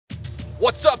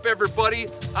What's up, everybody?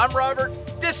 I'm Robert,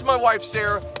 this is my wife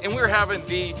Sarah, and we're having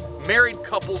the Married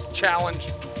Couples Challenge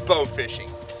bow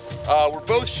fishing. We're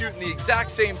both shooting the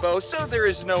exact same bow, so there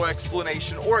is no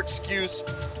explanation or excuse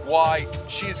why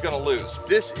she's gonna lose.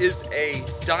 This is a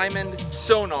diamond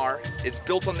sonar. It's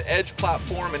built on the Edge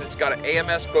platform and it's got an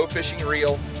AMS bow fishing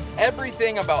reel.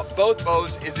 Everything about both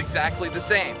bows is exactly the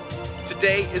same.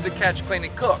 Today is a catch, clean,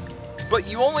 and cook, but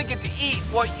you only get to eat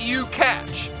what you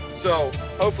catch. So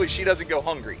hopefully she doesn't go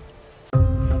hungry.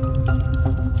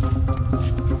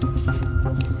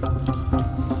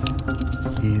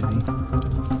 Easy.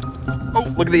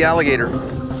 Oh, look at the alligator. I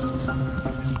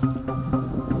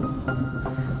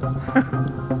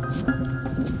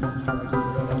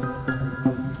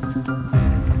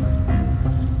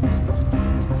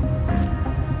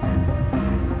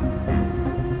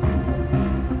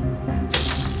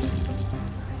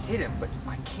hit him, but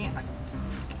I can't.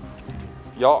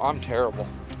 Y'all, I'm terrible.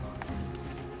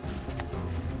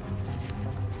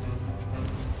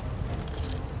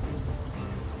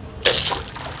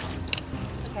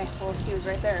 Okay, well, he was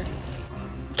right there.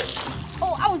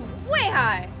 Oh, I was way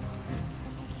high.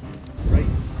 Right.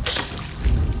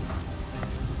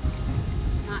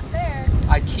 Not there.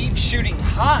 I keep shooting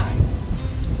high.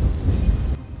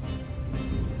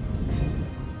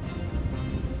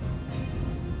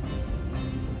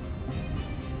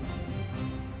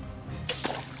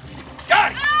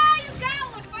 Got it! Ah, you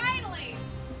got one finally.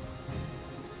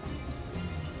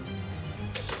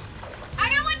 I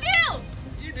got one too.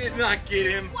 You did not get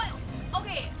him. What?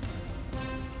 Okay.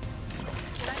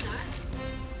 Did I not?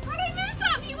 How did I miss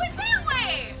him? He went that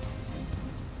way.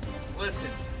 Listen,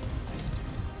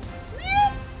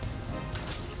 Meow.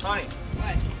 honey,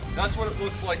 What? that's what it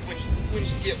looks like when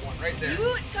you get one right there.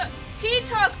 He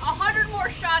took 100 more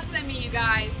shots than me, you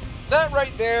guys. That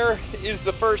right there is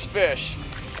the first fish.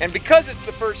 And because it's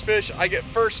the first fish, I get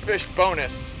first fish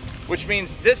bonus, which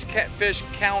means this catfish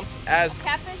counts as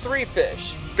Catfish? 3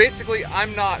 fish. Basically,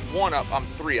 I'm not 1 up, I'm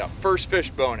 3 up. First fish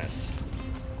bonus.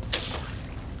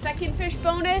 Second fish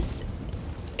bonus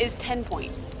is 10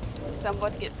 points. So I'm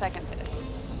about to get second fish.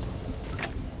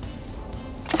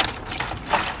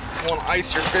 You want to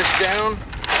ice your fish down?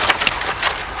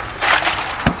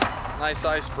 Nice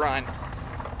ice brine.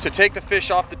 To take the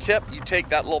fish off the tip, you take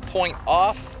that little point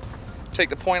off. Take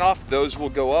the point off, those will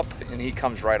go up, and he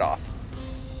comes right off.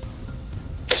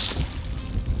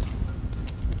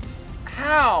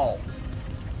 How?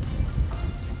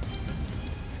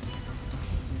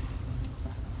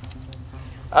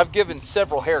 I've given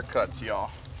several haircuts,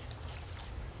 y'all.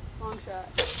 Long shot.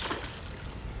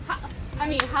 How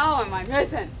am I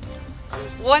missing?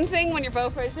 One thing when you're bow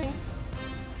fishing,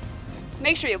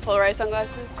 make sure you have polarized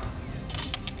sunglasses.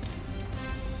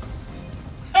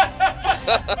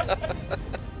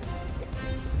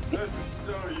 Those are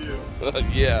so you.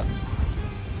 Yeah.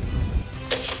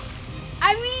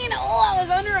 I mean, oh, I was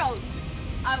under him.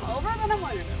 I'm over, then I'm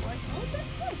under him. Like, what the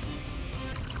heck?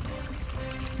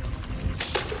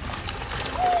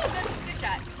 Oh, good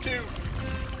shot. 2.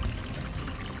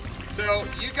 So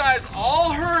you guys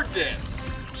all heard this.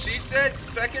 She said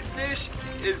second fish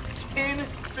is 10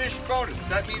 fish bonus.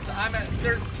 That means I'm at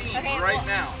 13 right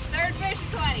now. Third fish is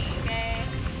 20, okay?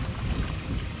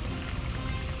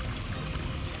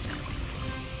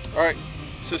 All right,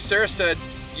 so Sarah said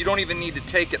you don't even need to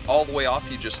take it all the way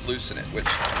off, you just loosen it, which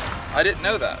I didn't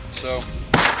know that, so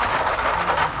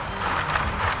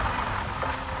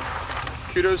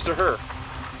kudos to her.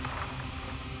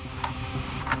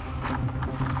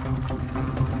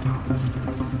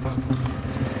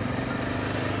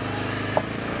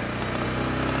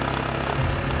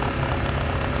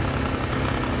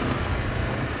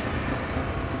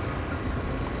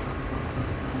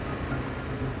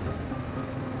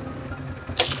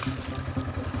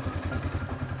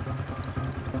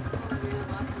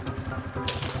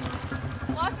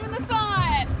 Lost him in the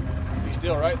sun. He's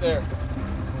still right there.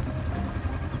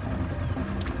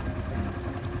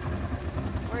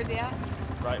 Where's he at?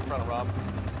 Right in front of Rob.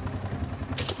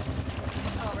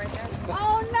 Oh, right there.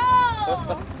 Oh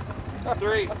no!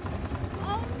 3.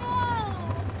 Oh no!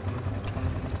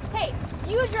 Hey,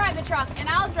 you drive the truck and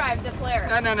I'll drive the Polaris.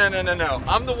 No.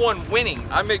 I'm the one winning.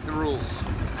 I make the rules.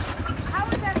 How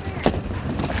is that fair?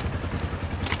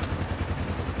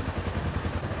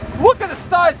 Look at the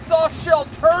size soft-shell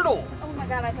turtle. Oh my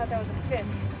god, I thought that was a fish.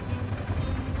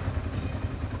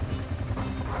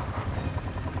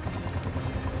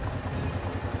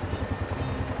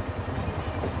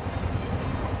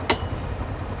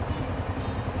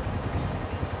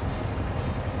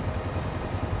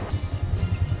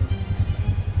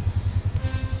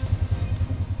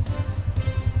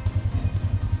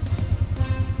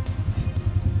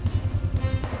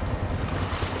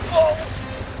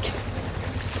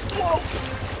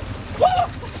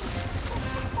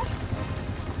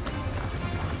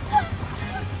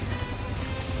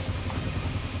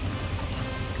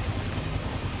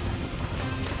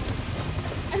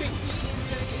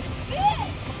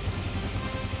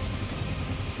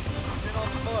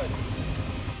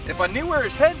 I knew where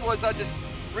his head was, I'd just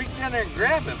reach down there and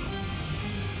grab him.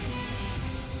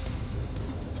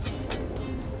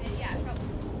 Yeah, probably.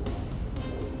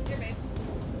 Here, babe.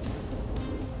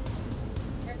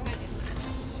 Right behind you.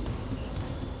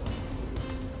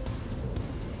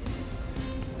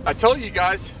 I told you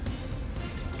guys,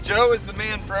 Joe is the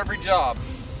man for every job.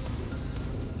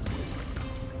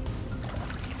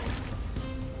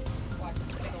 Watch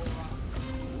this big old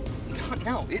rock.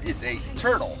 No, it is a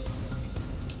turtle.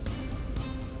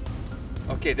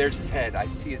 Okay, there's his head. I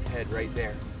see his head right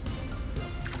there.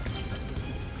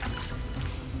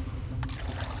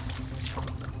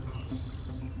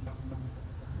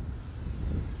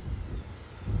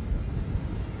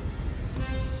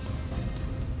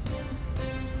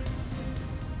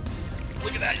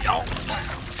 Look at that, y'all.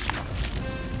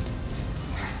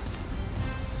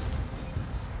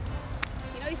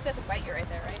 You know he still can bite you right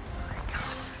there, right?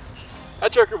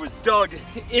 That trucker was dug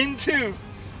into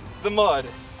the mud.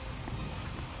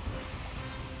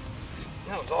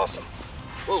 That was awesome.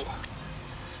 Whoa.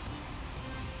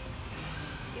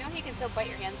 You know he can still bite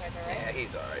your hands right there, right? Yeah,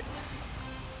 he's all right.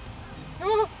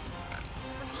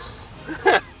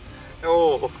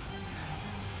 Oh.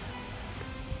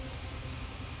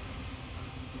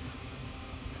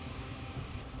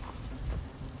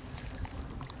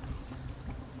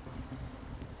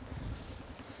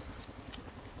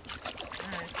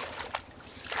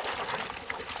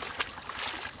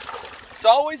 It's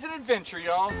always an adventure,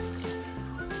 y'all.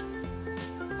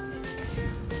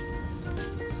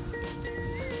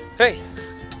 Hey,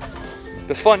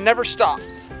 the fun never stops.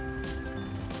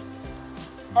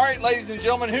 All right, ladies and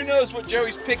gentlemen, who knows what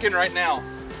Joey's picking right now?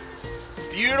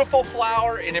 Beautiful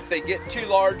flower, and if they get too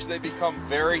large, they become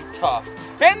very tough.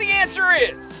 And the answer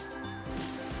is,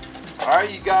 all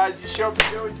right, you guys, you show up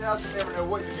at Joey's house, you never know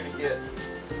what you're gonna get.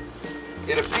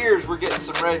 It appears we're getting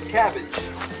some red cabbage.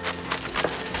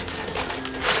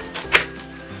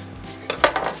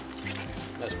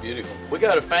 That's beautiful. We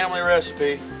got a family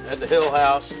recipe at the Hill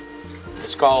House.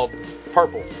 It's called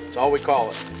purple. That's all we call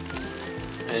it.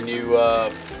 And you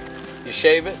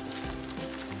shave it,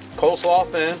 coleslaw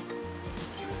thin,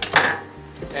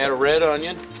 add a red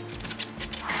onion,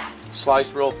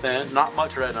 sliced real thin, not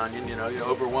much red onion, you know, you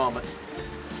overwhelm it.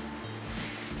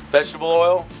 Vegetable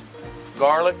oil,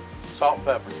 garlic, salt and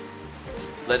pepper.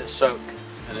 Let it soak,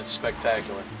 and it's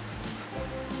spectacular.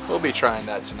 We'll be trying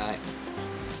that tonight.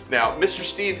 Now, Mr.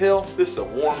 Steve Hill, this is a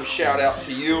warm shout out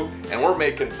to you, and we're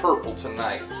making purple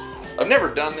tonight. I've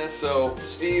never done this, so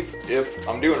Steve, if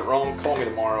I'm doing it wrong, call me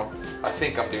tomorrow. I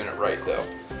think I'm doing it right though.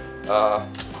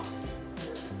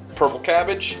 Purple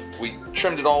cabbage, we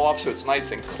trimmed it all off so it's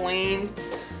nice and clean,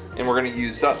 and we're gonna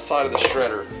use that side of the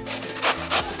shredder.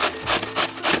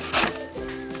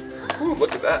 Ooh,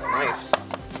 look at that, nice.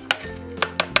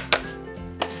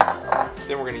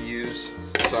 Then we're gonna use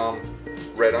some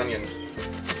red onion.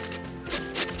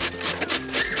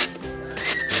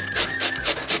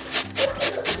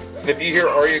 And if you hear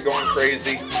Arya going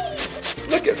crazy,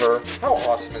 look at her. How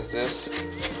awesome is this?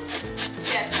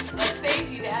 Yes, let's save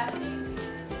you, Dad.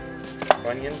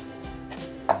 Onion.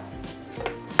 Now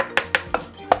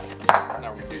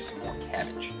we're gonna do some more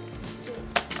cabbage.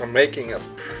 I'm making a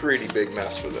pretty big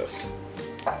mess with this.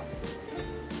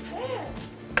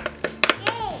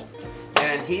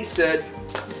 And he said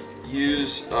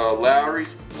use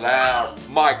Mike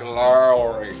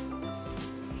Lowry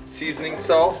seasoning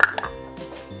salt.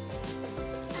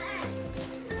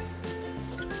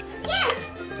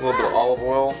 A little bit of olive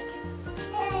oil.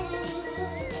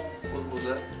 What was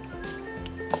that?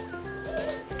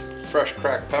 Fresh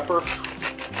cracked pepper.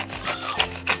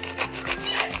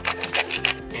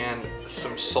 And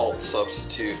some salt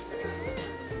substitute.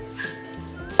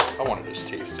 I want to just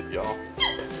taste it, y'all.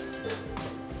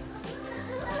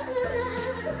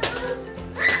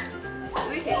 Let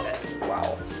me taste it.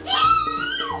 Wow.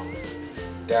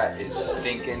 That is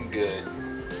stinking good.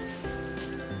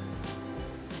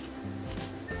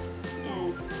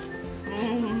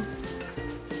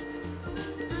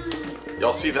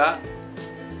 Y'all see that?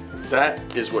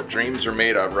 That is what dreams are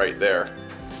made of right there.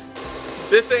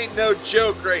 This ain't no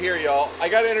joke right here, y'all. I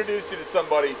gotta introduce you to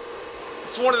somebody.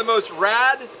 It's one of the most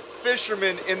rad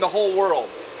fishermen in the whole world.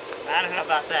 I don't know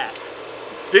about that.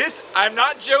 I'm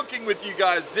not joking with you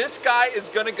guys. This guy is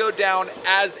gonna go down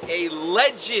as a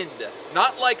legend.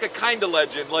 Not like a kinda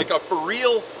legend, like a for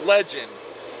real legend.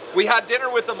 We had dinner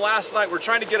with him last night. We're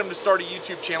trying to get him to start a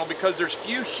YouTube channel because there's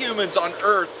few humans on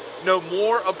earth know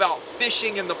more about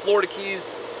fishing in the Florida Keys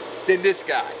than this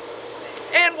guy.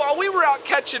 And while we were out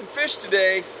catching fish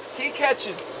today, he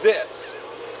catches this.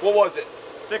 What was it?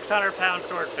 600-pound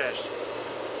swordfish.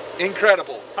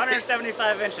 Incredible.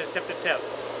 175 inches tip to tip.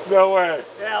 No way.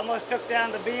 Yeah, almost took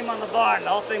down the beam on the barn. The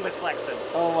whole thing was flexing.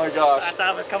 Oh my gosh. I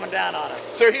thought it was coming down on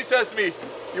us. So he says to me,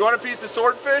 "You want a piece of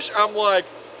swordfish?" I'm like,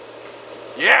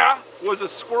 "Yeah." Was a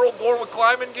squirrel born with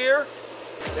climbing gear?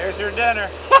 There's your dinner.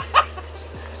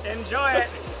 Enjoy it.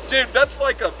 Dude, that's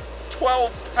like a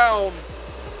 12-pound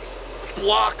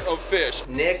block of fish.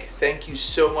 Nick, thank you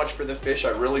so much for the fish. I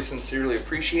really sincerely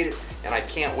appreciate it, and I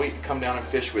can't wait to come down and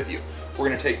fish with you. We're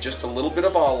gonna take just a little bit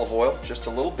of olive oil, just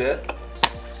a little bit.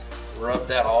 Rub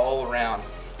that all around.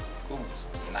 Ooh,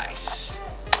 nice.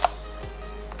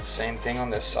 Same thing on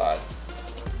this side.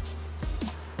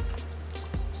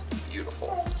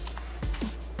 Beautiful.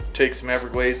 Take some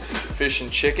Everglades fish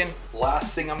and chicken.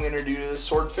 Last thing I'm gonna do to this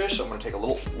swordfish, I'm gonna take a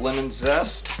little lemon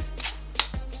zest.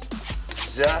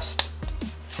 Zest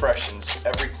freshens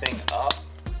everything up.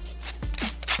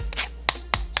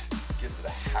 Gives it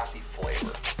a happy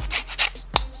flavor.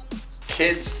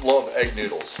 Kids love egg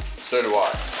noodles, so do I.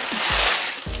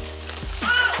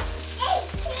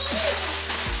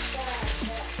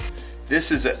 This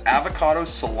is an avocado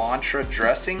cilantro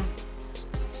dressing.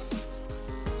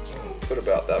 Put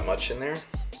about that much in there.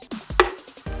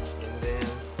 And then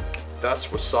that's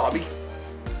wasabi.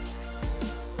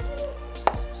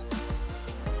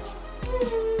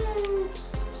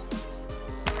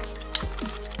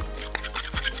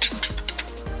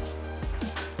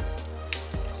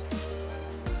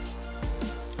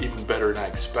 Even better than I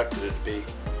expected it to be.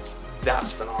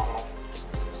 That's phenomenal.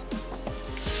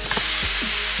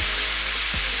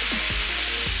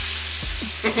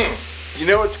 You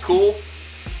know what's cool?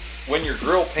 When your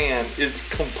grill pan is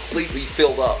completely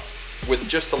filled up with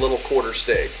just a little quarter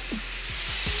steak.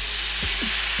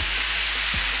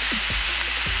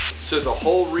 So the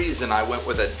whole reason I went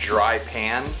with a dry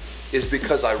pan is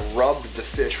because I rubbed the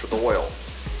fish with oil.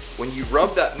 When you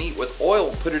rub that meat with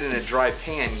oil, put it in a dry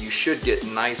pan, you should get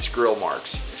nice grill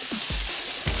marks.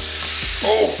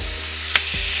 Oh,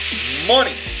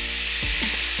 money.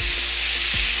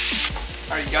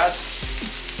 All right, you guys.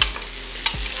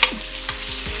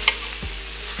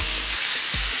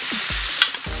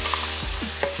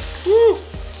 Woo!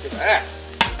 Look at that.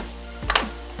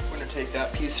 I'm gonna take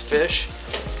that piece of fish,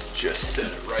 just set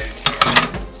it right in here.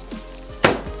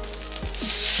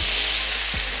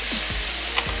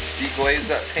 Deglaze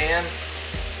that pan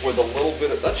with a little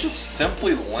bit of, that's just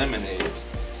simply lemonade.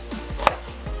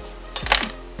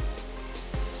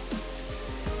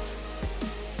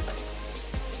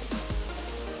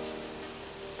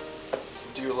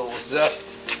 Do a little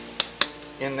zest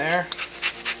in there.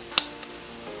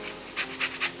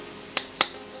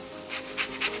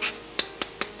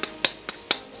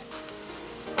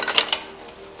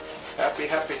 Happy,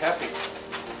 happy, happy.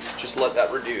 Just let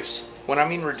that reduce. When I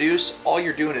mean reduce, all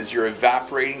you're doing is you're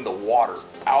evaporating the water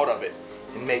out of it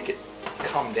and make it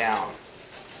come down.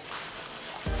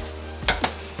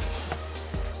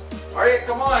 All right,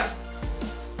 come on.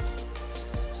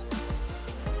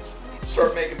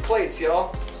 Start making plates,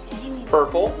 y'all.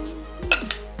 Purple.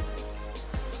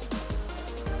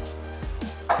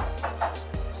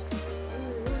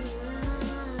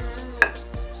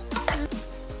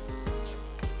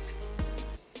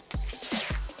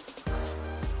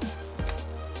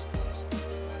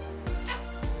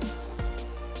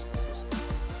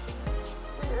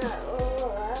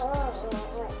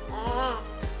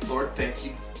 Lord, thank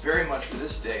you very much for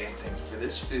this day, and thank you for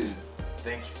this food.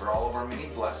 Thank you for all of our many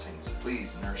blessings.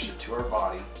 Please nourish it to our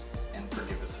body and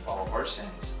forgive us of all of our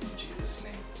sins. In Jesus'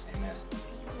 name, amen.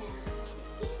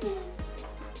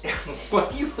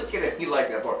 What are you looking at me like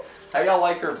that for? How y'all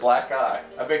like her black eye?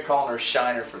 I've been calling her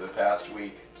Shiner for the past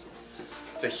week.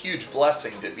 It's a huge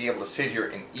blessing to be able to sit here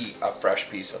and eat a fresh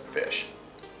piece of fish.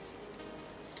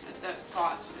 That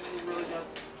sauce is really good.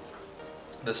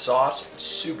 The sauce,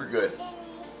 super good.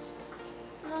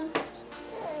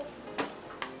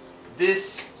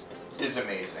 This is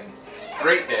amazing.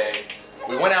 Great day.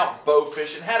 We went out bow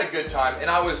fishing, had a good time, and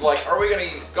I was like, are we gonna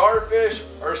eat garfish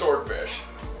or swordfish?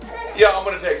 Yeah, I'm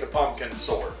gonna take the pumpkin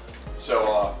sword.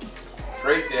 So,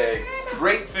 great day,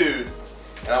 great food,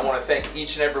 and I wanna thank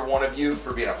each and every one of you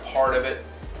for being a part of it,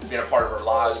 being a part of our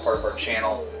lives, part of our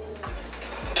channel.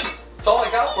 That's all I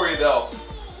got for you though.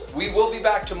 We will be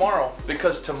back tomorrow,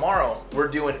 because tomorrow we're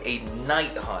doing a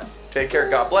night hunt. Take care,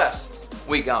 God bless.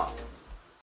 We gone.